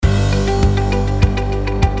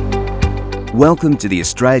Welcome to the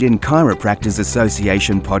Australian Chiropractors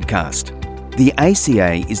Association podcast. The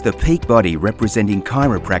ACA is the peak body representing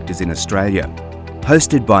chiropractors in Australia.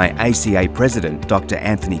 Hosted by ACA President Dr.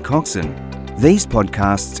 Anthony Coxon, these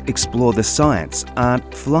podcasts explore the science,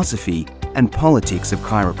 art, philosophy and politics of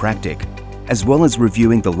chiropractic, as well as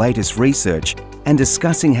reviewing the latest research and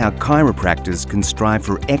discussing how chiropractors can strive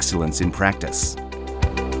for excellence in practice.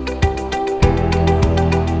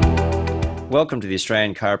 Welcome to the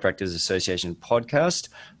Australian Chiropractors Association podcast.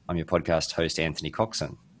 I'm your podcast host, Anthony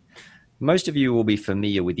Coxon. Most of you will be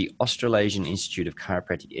familiar with the Australasian Institute of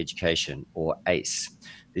Chiropractic Education, or ACE.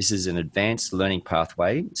 This is an advanced learning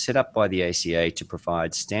pathway set up by the ACA to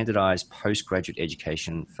provide standardised postgraduate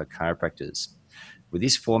education for chiropractors. With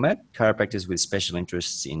this format, chiropractors with special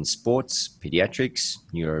interests in sports, paediatrics,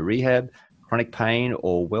 neurorehab, chronic pain,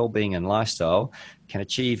 or well-being and lifestyle can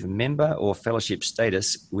achieve member or fellowship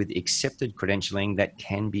status with accepted credentialing that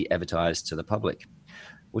can be advertised to the public.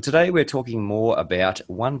 Well, today we're talking more about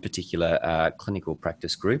one particular clinical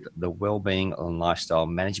practice group, the Wellbeing and Lifestyle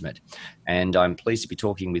Management. And I'm pleased to be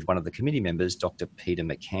talking with one of the committee members, Dr. Peter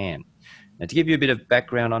McCann. Now, to give you a bit of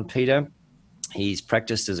background on Peter, he's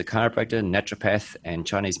practiced as a chiropractor, naturopath, and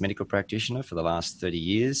Chinese medical practitioner for the last 30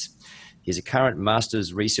 years. He's a current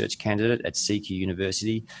master's research candidate at CQ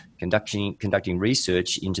University, conducting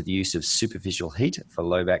research into the use of superficial heat for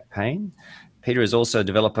low back pain. Peter is also a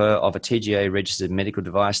developer of a TGA-registered medical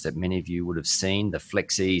device that many of you would have seen, the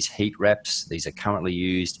FlexEase heat wraps. These are currently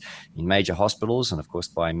used in major hospitals and, of course,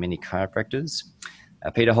 by many chiropractors.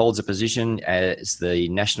 Peter holds a position as the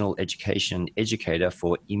National Education Educator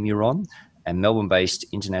for Immuron, a Melbourne-based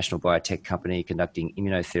international biotech company conducting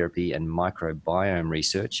immunotherapy and microbiome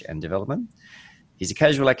research and development. He's a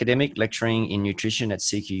casual academic lecturing in nutrition at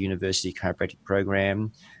CQ University Chiropractic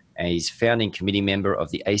Program. And he's founding committee member of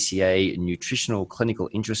the ACA Nutritional Clinical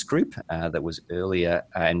Interest Group that was earlier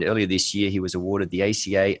this year he was awarded the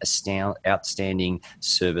ACA Outstanding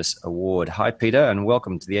Service Award. Hi, Peter, and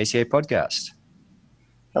welcome to the ACA podcast.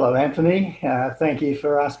 Hello, Anthony. Thank you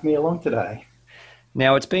for asking me along today.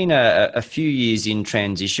 Now, it's been a few years in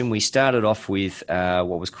transition. We started off with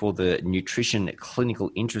what was called the Nutrition Clinical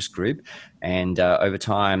Interest Group, and over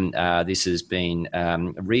time, this has been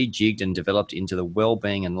rejigged and developed into the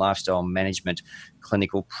Wellbeing and Lifestyle Management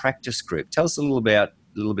Clinical Practice Group. Tell us a little bit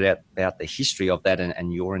about the history of that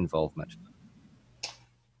and your involvement.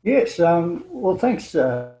 Yes, well, thanks,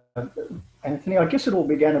 Anthony. I guess it all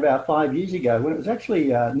began about 5 years ago when it was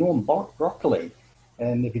actually Norm Broccoli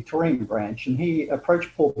and the Victorian branch, and he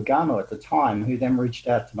approached Paul Bergamo at the time, who then reached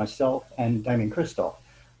out to myself and Damien Christoph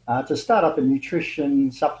to start up a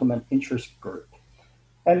nutrition supplement interest group.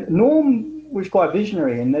 And Norm was quite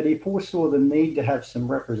visionary in that he foresaw the need to have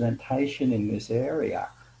some representation in this area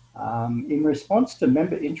in response to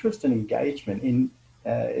member interest and engagement in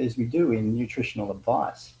as we do in nutritional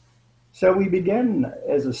advice. So we began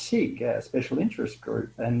as a SIG, a special interest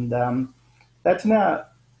group, and that's now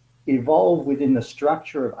evolved within the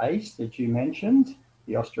structure of ACE that you mentioned,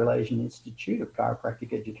 the Australasian Institute of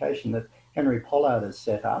Chiropractic Education that Henry Pollard has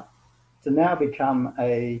set up, to now become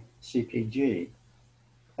a CPG.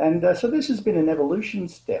 And so this has been an evolution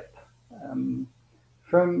step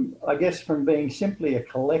from being simply a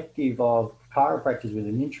collective of chiropractors with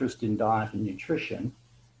an interest in diet and nutrition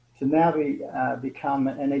to now become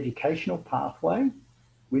an educational pathway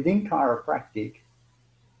within chiropractic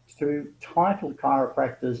to title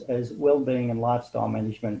chiropractors as Wellbeing and Lifestyle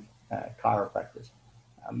Management chiropractors,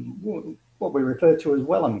 what we refer to as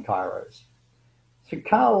Wellem Chiros. So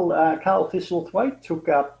Carl Thistlethwaite took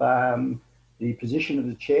up the position of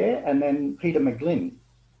the chair, and then Dr. Peter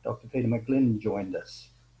McGlynn joined us.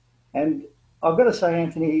 And I've got to say,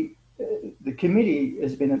 Anthony, the committee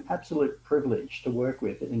has been an absolute privilege to work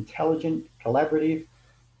with, intelligent, collaborative,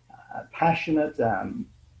 passionate,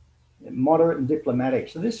 moderate and diplomatic.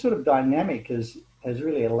 So this sort of dynamic has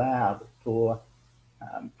really allowed for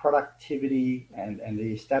productivity and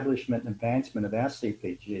the establishment and advancement of our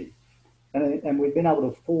CPG. And we've been able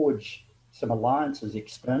to forge some alliances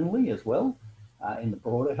externally as well in the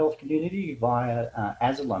broader health community via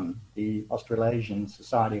ASLAM, the Australasian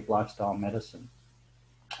Society of Lifestyle Medicine.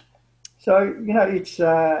 So, it's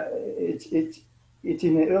in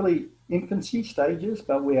the early infancy stages,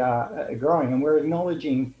 but we are growing, and we're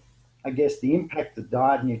acknowledging, I guess, the impact that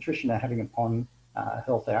diet and nutrition are having upon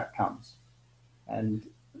health outcomes. And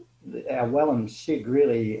our Wellem SIG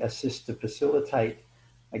really assists to facilitate,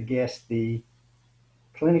 I guess, the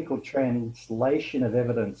clinical translation of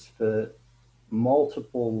evidence for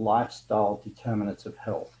multiple lifestyle determinants of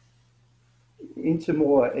health into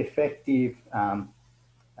more effective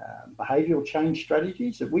behavioural change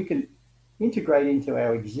strategies that we can integrate into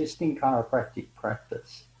our existing chiropractic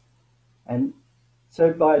practice. And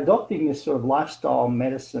so by adopting this sort of lifestyle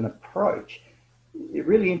medicine approach, it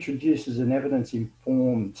really introduces an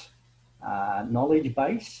evidence-informed knowledge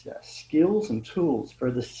base, skills and tools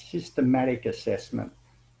for the systematic assessment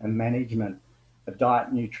and management of diet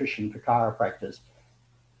and nutrition for chiropractors,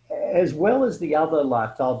 as well as the other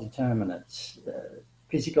lifestyle determinants,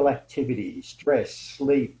 physical activity, stress,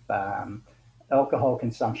 sleep, alcohol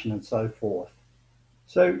consumption, and so forth.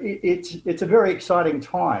 So it's a very exciting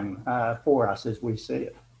time for us as we see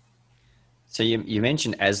it. So you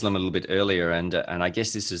mentioned ASLM a little bit earlier, and I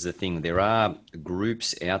guess this is the thing. There are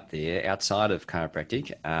groups out there outside of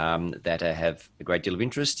chiropractic that have a great deal of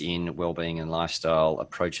interest in wellbeing and lifestyle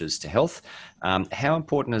approaches to health. How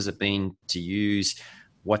important has it been to use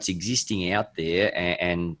what's existing out there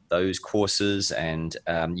and those courses and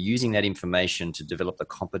using that information to develop the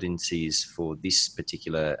competencies for this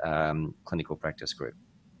particular clinical practice group?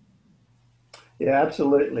 Yeah,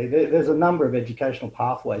 absolutely. There's a number of educational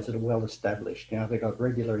pathways that are well established. You know, they've got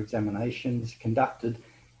regular examinations conducted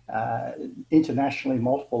internationally,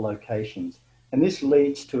 multiple locations, and this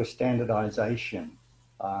leads to a standardization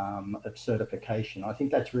of certification. I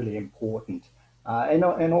think that's really important,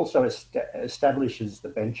 and also establishes the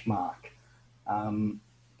benchmark. And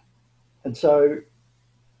so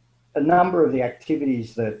a number of the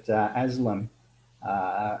activities that ASLM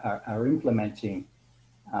are implementing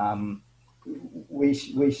we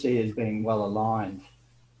see as being well aligned.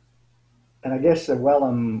 And I guess the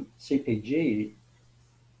Wellum CPG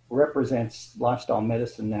represents lifestyle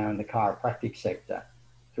medicine now in the chiropractic sector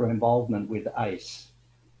through involvement with ACE.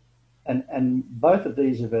 And both of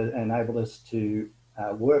these have enabled us to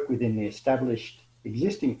work within the established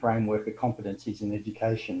existing framework of competencies in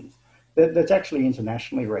education that's actually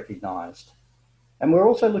internationally recognised. And we're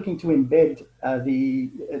also looking to embed the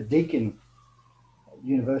Deakin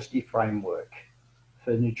University framework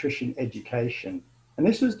for nutrition education. And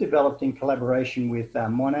this was developed in collaboration with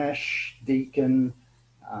Monash, Deakin,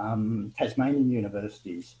 Tasmanian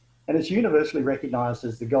universities. And it's universally recognised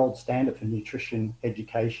as the gold standard for nutrition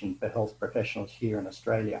education for health professionals here in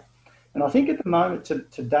Australia. And I think at the moment,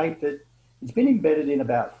 to date, that it's been embedded in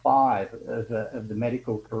about 5 of the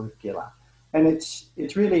medical curricula. And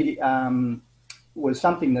it's really was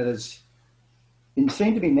something that has been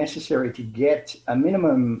seen to be necessary to get a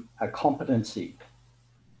minimum competency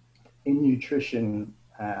in nutrition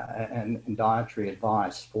and dietary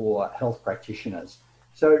advice for health practitioners.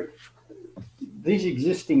 So these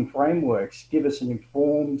existing frameworks give us an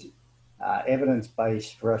informed evidence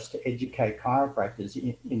base for us to educate chiropractors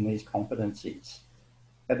in these competencies.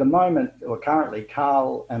 At the moment, or currently,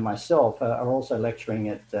 Carl and myself are also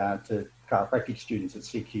lecturing to chiropractic students at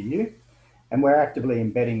CQU, and we're actively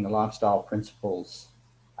embedding the lifestyle principles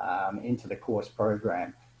into the course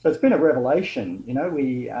program. So it's been a revelation. You know,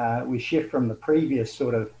 we shift from the previous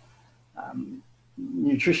sort of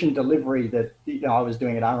nutrition delivery that I was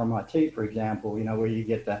doing at RMIT, for example, where you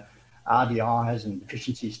get the RDIs and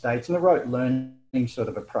deficiency states and the rote learning sort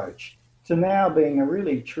of approach, to now being a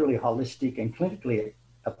really truly holistic and clinically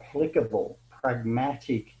applicable,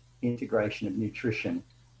 pragmatic integration of nutrition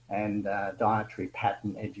and dietary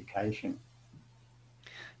pattern education.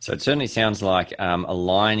 So it certainly sounds like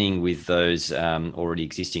aligning with those already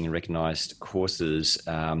existing and recognised courses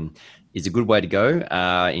is a good way to go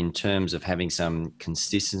in terms of having some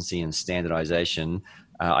consistency and standardisation.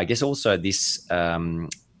 I guess also this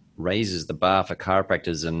raises the bar for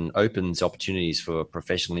chiropractors and opens opportunities for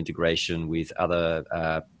professional integration with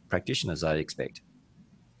other practitioners, I'd expect.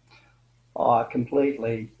 Oh,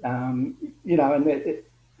 completely.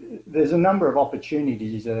 There's a number of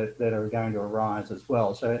opportunities that are going to arise as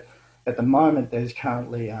well. So at the moment, there's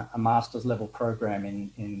currently a master's level program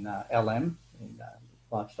in LM, in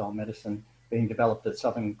lifestyle medicine, being developed at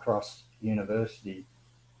Southern Cross University.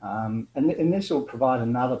 And this will provide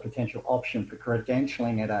another potential option for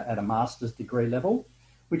credentialing at a master's degree level,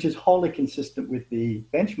 which is wholly consistent with the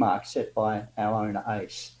benchmark set by our own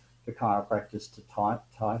ACE for chiropractors to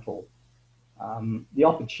title. The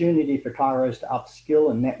opportunity for chiros to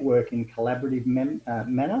upskill and network in collaborative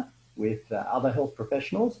manner with other health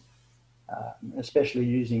professionals, especially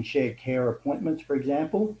using shared care appointments, for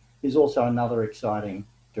example, is also another exciting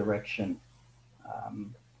direction.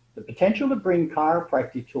 The potential to bring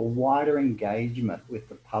chiropractic to a wider engagement with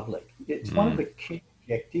the public. It's one of the key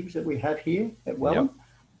objectives that we have here at Wellum.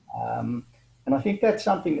 Yep. And I think that's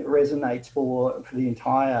something that resonates for the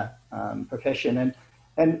entire profession.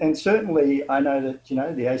 And certainly I know that,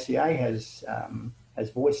 the ACA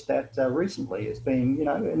has voiced that recently as being,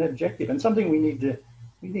 an objective and something we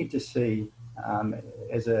need to see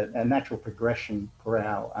as a natural progression for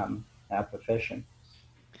our profession.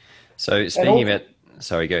 So speaking about,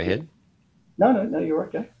 sorry, go ahead. No, you're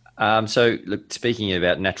okay. So, look, speaking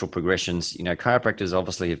about natural progressions, chiropractors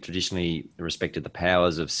obviously have traditionally respected the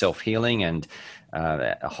powers of self-healing, and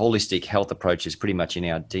a holistic health approach is pretty much in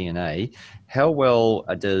our DNA. How well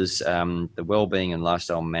does the well-being and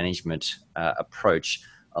lifestyle management approach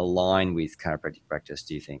align with chiropractic practice,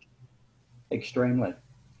 do you think? Extremely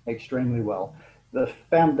well. The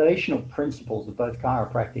foundational principles of both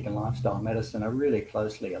chiropractic and lifestyle medicine are really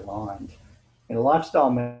closely aligned.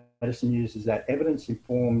 Lifestyle medicine uses that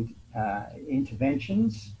evidence-informed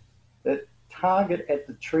interventions that target at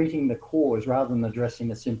the treating the cause rather than addressing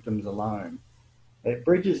the symptoms alone. It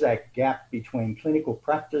bridges that gap between clinical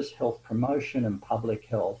practice, health promotion, and public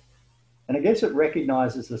health. And I guess it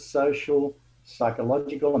recognizes the social,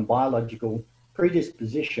 psychological, and biological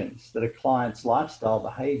predispositions that a client's lifestyle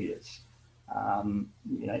behaviors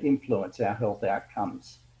influence our health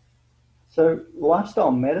outcomes. So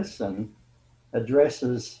lifestyle medicine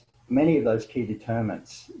addresses many of those key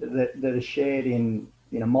determinants that are shared in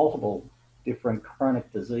multiple different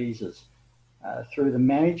chronic diseases through the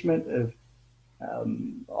management of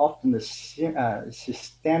often the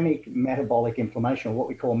systemic metabolic inflammation, or what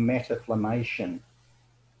we call metaflammation.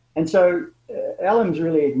 And so LM's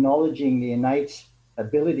really acknowledging the innate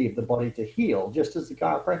ability of the body to heal, just as the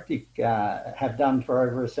chiropractic have done for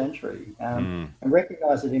over a century, and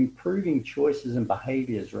recognize that improving choices and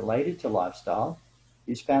behaviors related to lifestyle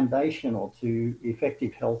is foundational to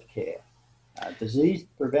effective health care, disease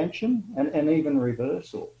prevention, and even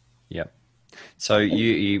reversal. Yep. So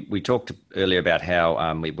we talked earlier about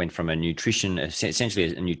how we went from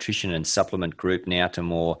essentially a nutrition and supplement group now to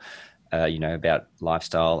more, about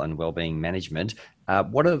lifestyle and wellbeing management.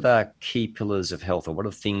 What are the key pillars of health, or what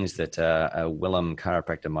are things that a Wellham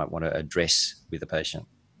chiropractor might want to address with a patient?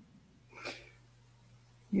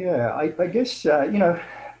 Yeah, I guess, as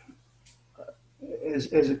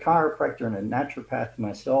a chiropractor and a naturopath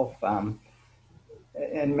myself, and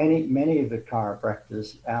many of the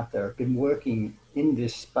chiropractors out there have been working in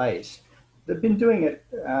this space. They've been doing it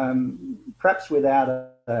perhaps without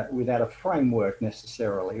a framework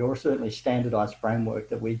necessarily, or certainly standardized framework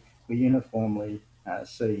that we uniformly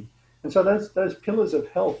see. And so those pillars of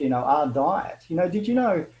health, are diet. Did you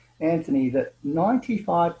know, Anthony, that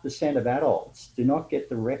 95% of adults do not get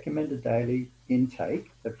the recommended daily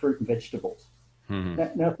intake of fruit and vegetables?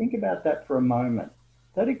 Mm-hmm. Now think about that for a moment.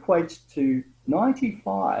 That equates to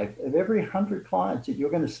 95 of every 100 clients that you're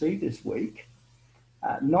going to see this week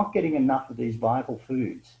not getting enough of these vital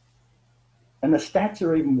foods. And the stats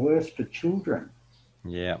are even worse for children.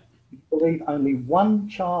 Yeah. I believe only one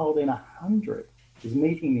child in 100 is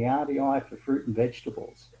meeting the RDI for fruit and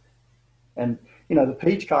vegetables. And, the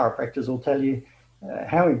Peach chiropractors will tell you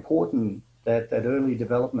how important that early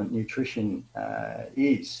development nutrition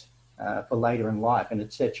is for later in life, and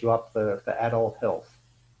it sets you up for adult health.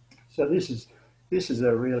 So this is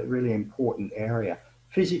a really, really important area.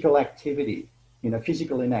 Physical activity,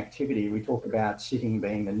 physical inactivity. We talk about sitting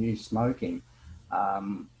being the new smoking.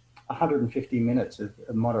 150 minutes of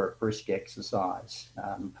moderate brisk exercise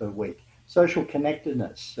per week. Social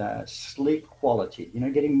connectedness, sleep quality,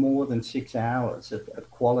 getting more than 6 hours of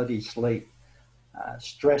quality sleep.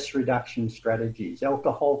 Stress reduction strategies,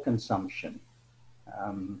 alcohol consumption,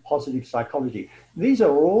 positive psychology. These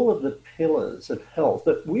are all of the pillars of health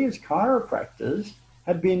that we as chiropractors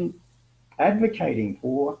have been advocating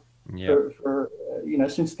for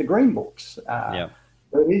since the Green Books.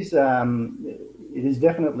 It is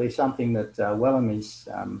definitely something that Wellham is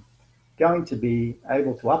going to be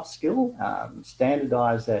able to upskill,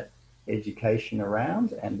 standardize that education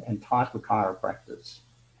around, and title chiropractors.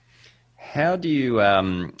 How do you,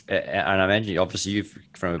 and I imagine obviously you've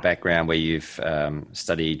from a background where you've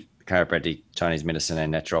studied chiropractic, Chinese medicine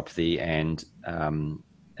and naturopathy, and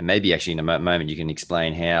maybe actually in a moment you can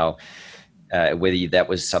explain how, whether that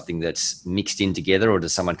was something that's mixed in together, or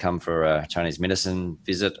does someone come for a Chinese medicine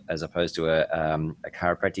visit as opposed to a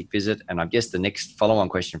chiropractic visit? And I guess the next follow-on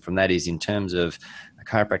question from that is, in terms of a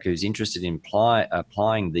chiropractor who's interested in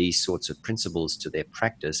applying these sorts of principles to their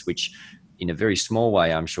practice, which in a very small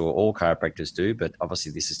way, I'm sure all chiropractors do, but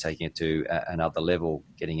obviously this is taking it to another level,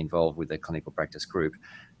 getting involved with a clinical practice group.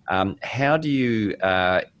 How do you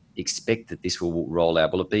expect that this will roll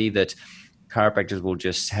out? Will it be that chiropractors will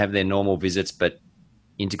just have their normal visits but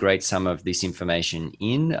integrate some of this information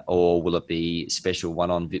in, or will it be special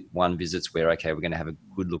one-on-one visits where, okay, we're going to have a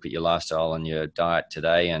good look at your lifestyle and your diet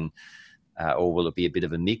today, and or will it be a bit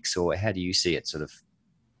of a mix, or how do you see it sort of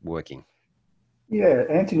working? Yeah,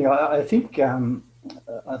 Anthony, I think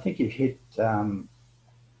I think you've hit the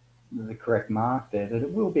correct mark there, that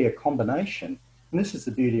it will be a combination. And this is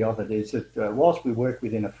the beauty of it, is that whilst we work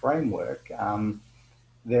within a framework,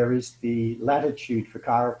 there is the latitude for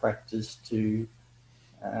chiropractors to,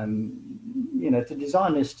 to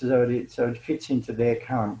design this so it fits into their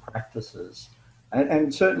current practices.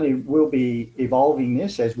 And certainly we'll be evolving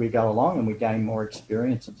this as we go along and we gain more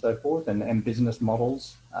experience and so forth, and business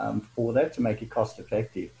models for that to make it cost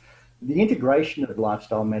effective. The integration of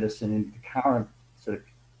lifestyle medicine into the current sort of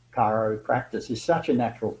chiro practice is such a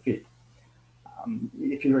natural fit.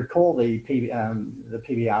 If you recall the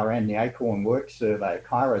PBRN, the Acorn Work Survey of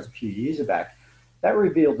chiros a few years back, that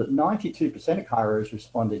revealed that 92% of chiros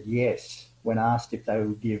responded yes when asked if they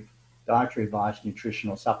would give dietary advice,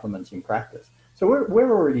 nutritional supplements in practice. So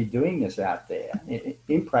we're already doing this out there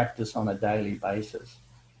in practice on a daily basis.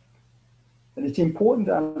 And it's important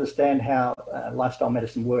to understand how lifestyle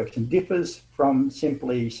medicine works and differs from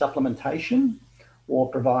simply supplementation or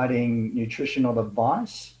providing nutritional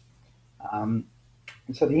advice. And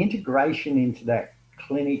so the integration into that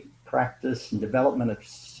clinic practice and development of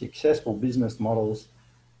successful business models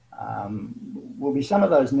will be some of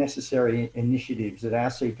those necessary initiatives that our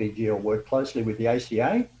CPG will work closely with the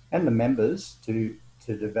ACA and the members to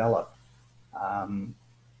develop.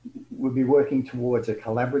 We'll be working towards a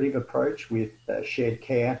collaborative approach with shared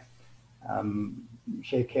care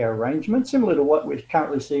arrangements, similar to what we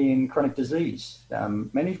currently see in chronic disease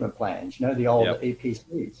management plans, the old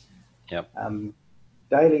EPCs. Yep.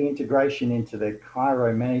 Daily integration into the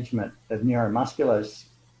chiro management of neuromuscular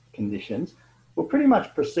conditions will pretty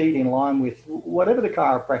much proceed in line with whatever the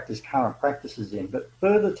chiropractor's current practice is in. But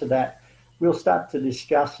further to that, we'll start to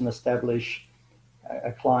discuss and establish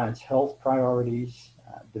a client's health priorities,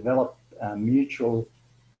 develop mutual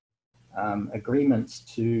agreements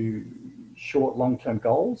to short, long-term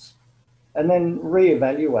goals, and then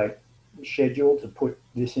reevaluate the schedule to put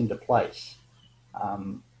this into place.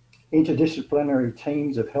 Interdisciplinary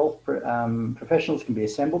teams of health professionals can be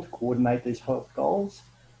assembled to coordinate these health goals,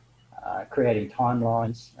 creating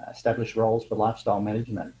timelines, establish roles for lifestyle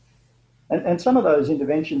management. And some of those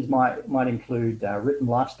interventions might include written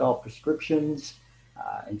lifestyle prescriptions,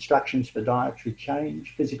 instructions for dietary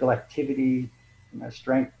change, physical activity,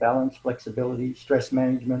 strength, balance, flexibility, stress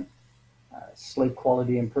management, sleep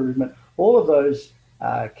quality improvement. All of those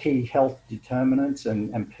key health determinants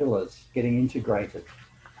and pillars getting integrated.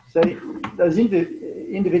 So those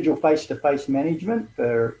individual face-to-face management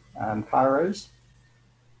for chiros,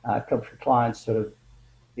 for clients sort of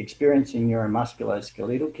experiencing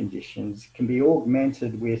neuromusculoskeletal conditions, can be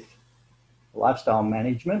augmented with lifestyle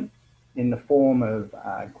management in the form of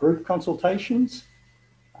group consultations,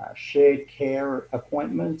 shared care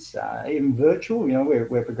appointments, even virtual.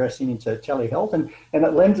 We're progressing into telehealth, and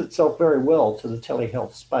it lends itself very well to the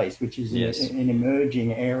telehealth space, which is an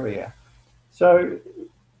emerging area. So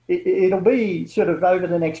it'll be sort of over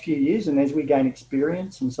the next few years, and as we gain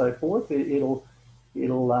experience and so forth, it'll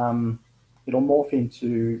morph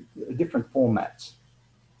into different formats.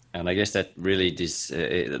 And I guess that really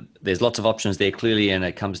there's lots of options there clearly, and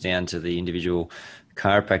it comes down to the individual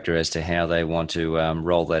chiropractor as to how they want to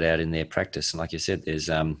roll that out in their practice. And like you said, there's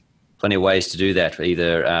plenty of ways to do that,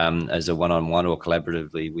 either as a one-on-one or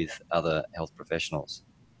collaboratively with other health professionals.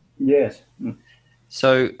 Yes.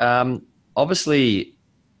 So obviously,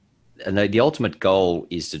 and the ultimate goal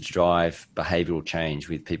is to drive behavioral change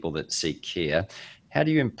with people that seek care. How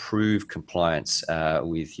do you improve compliance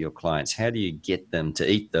with your clients? How do you get them to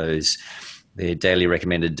eat their daily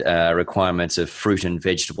recommended requirements of fruit and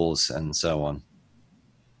vegetables and so on?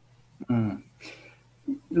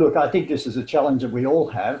 Look, I think this is a challenge that we all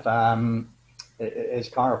have as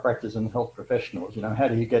chiropractors and health professionals. How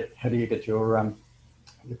do you get your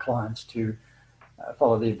clients to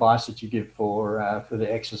follow the advice that you give for the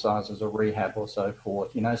exercises or rehab or so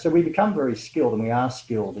forth? So we become very skilled, and we are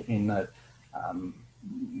skilled in that.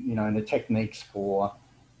 In the techniques for,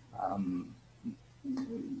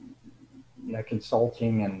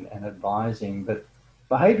 consulting and advising, but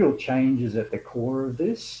behavioral change is at the core of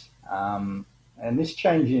this. And this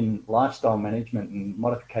change in lifestyle management and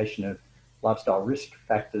modification of lifestyle risk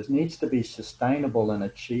factors needs to be sustainable and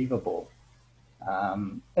achievable.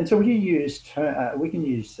 And so we can use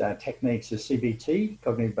techniques as CBT,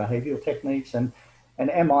 cognitive behavioral techniques, and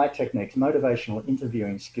MI techniques, motivational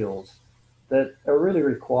interviewing skills, that are really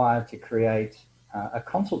required to create a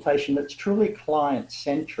consultation that's truly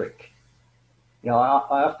client-centric. I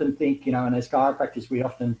often think, and as chiropractors, we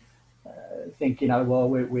often think, we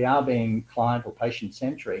are being client or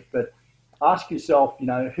patient-centric, but ask yourself,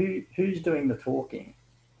 who's doing the talking?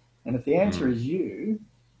 And if the answer is you,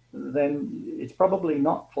 then it's probably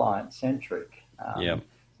not client-centric. Yeah.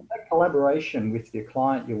 That collaboration with your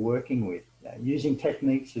client you're working with, using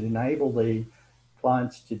techniques that enable the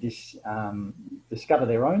clients to discover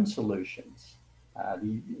their own solutions.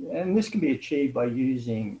 And this can be achieved by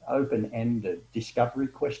using open-ended discovery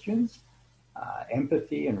questions,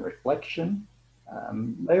 empathy and reflection.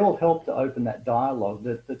 They all help to open that dialogue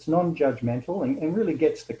that's non-judgmental and really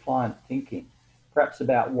gets the client thinking, perhaps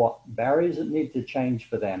about what barriers that need to change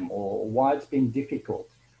for them or why it's been difficult,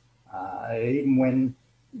 even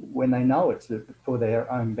when they know it's for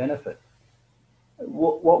their own benefit.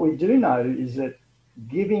 What we do know is that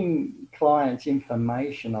giving clients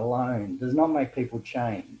information alone does not make people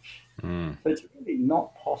change. So it's really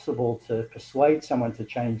not possible to persuade someone to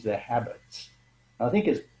change their habits. And I think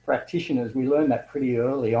as practitioners, we learn that pretty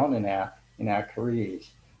early on in our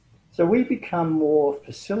careers. So we become more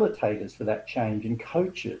facilitators for that change and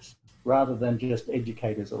coaches rather than just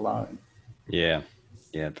educators alone. Yeah,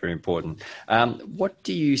 very important. What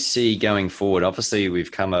do you see going forward? Obviously,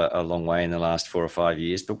 we've come a long way in the last 4 or 5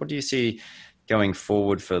 years, but what do you see going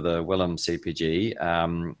forward for the Wellum CPG?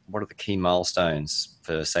 What are the key milestones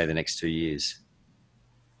for, say, the next 2 years?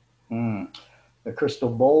 The crystal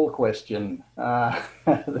ball question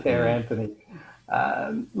there, Anthony.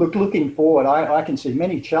 Looking forward, I can see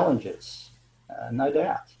many challenges, no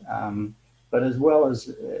doubt, but as well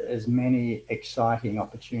as many exciting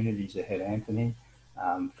opportunities ahead, Anthony.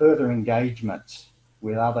 Further engagements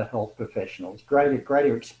with other health professionals,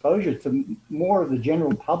 greater exposure to more of the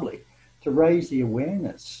general public to raise the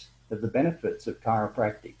awareness of the benefits of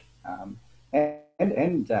chiropractic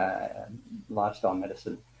and lifestyle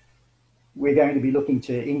medicine. We're going to be looking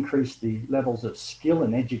to increase the levels of skill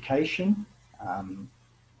and education,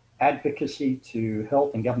 advocacy to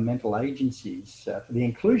health and governmental agencies for the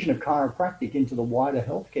inclusion of chiropractic into the wider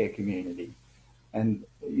healthcare community. And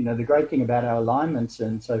the great thing about our alignments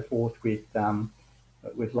and so forth with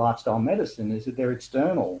lifestyle medicine is that they're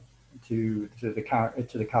external to the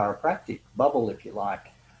chiropractic bubble, if you like.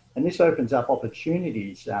 And this opens up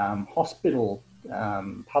opportunities, hospital,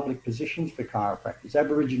 public positions for chiropractors,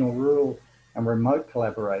 Aboriginal, rural and remote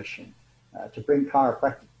collaboration to bring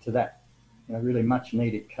chiropractic to that really much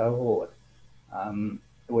needed cohort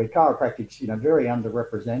where chiropractic's very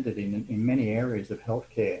underrepresented in many areas of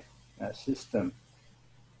healthcare system.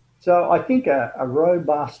 So I think a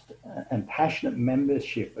robust and passionate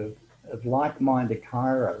membership of like-minded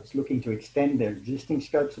chiros looking to extend their existing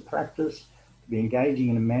scopes of practice, to be engaging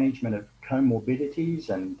in the management of comorbidities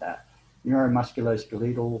and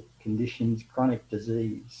neuromusculoskeletal conditions, chronic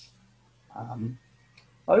disease.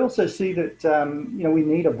 I also see that we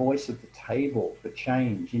need a voice at the table for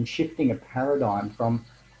change in shifting a paradigm from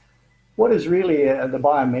what is really the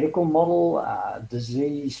biomedical model,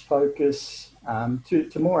 disease focus,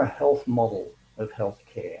 to more a health model of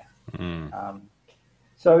healthcare.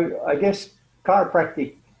 So I guess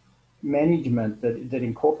chiropractic management that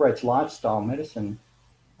incorporates lifestyle medicine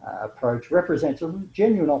approach represents a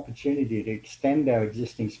genuine opportunity to extend our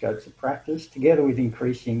existing scopes of practice together with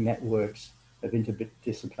increasing networks of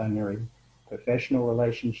interdisciplinary professional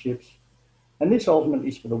relationships. And this ultimately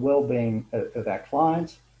is for the well-being of our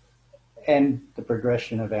clients and the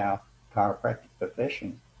progression of our chiropractic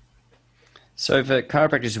profession. So for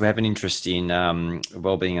chiropractors who have an interest in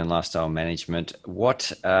wellbeing and lifestyle management,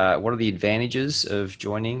 what are the advantages of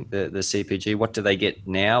joining the CPG? What do they get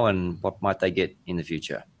now and what might they get in the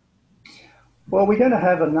future? Well, we're going to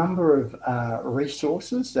have a number of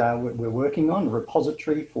resources we're working on, a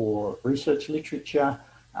repository for research literature.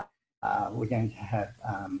 We're going to have,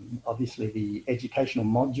 obviously, the educational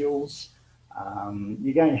modules.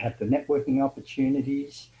 You're going to have the networking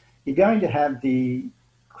opportunities. You're going to have the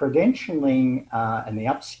credentialing and the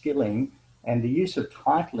upskilling and the use of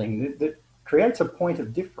titling that creates a point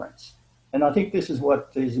of difference. And I think this is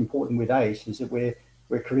what is important with ACE, is that we're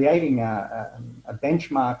creating a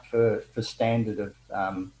benchmark for standard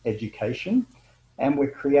of education, and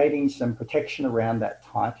we're creating some protection around that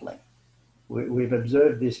titling. We've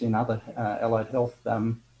observed this in other allied health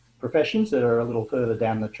professions that are a little further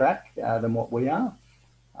down the track than what we are.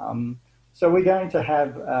 So we're going to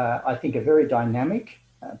have, I think, a very dynamic,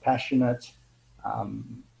 passionate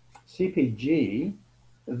CPG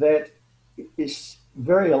that is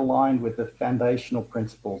very aligned with the foundational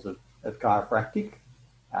principles of chiropractic.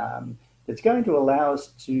 It's going to allow us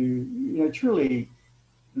to truly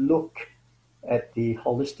look at the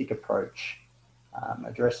holistic approach,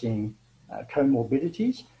 addressing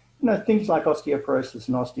comorbidities. Things like osteoporosis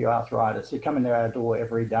and osteoarthritis, they come into our door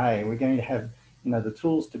every day. We're going to have the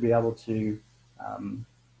tools to be able to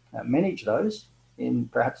manage those in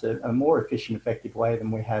perhaps a more efficient, effective way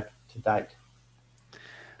than we have to date.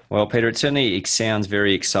 Well, Peter, it certainly sounds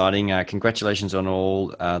very exciting. Congratulations on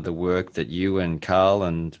all the work that you and Carl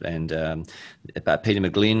and Peter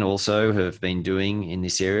McGlynn also have been doing in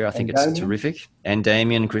this area. I think it's terrific. And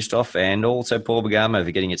Damien, Christoph, and also Paul Bergamo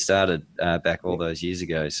for getting it started back all those years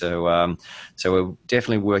ago. So, so we're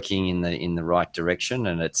definitely working in the right direction,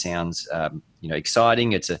 and it sounds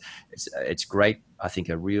exciting. It's great. I think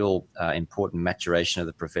a real important maturation of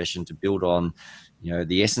the profession to build on,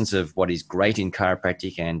 the essence of what is great in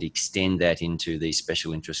chiropractic and extend that into these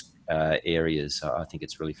special interest areas. So I think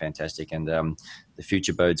it's really fantastic, and the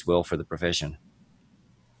future bodes well for the profession.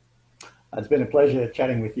 It's been a pleasure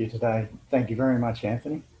chatting with you today. Thank you very much,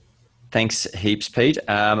 Anthony. Thanks heaps, Pete.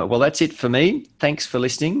 Well, that's it for me. Thanks for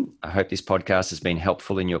listening. I hope this podcast has been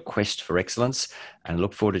helpful in your quest for excellence, and I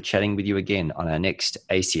look forward to chatting with you again on our next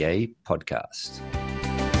ACA podcast.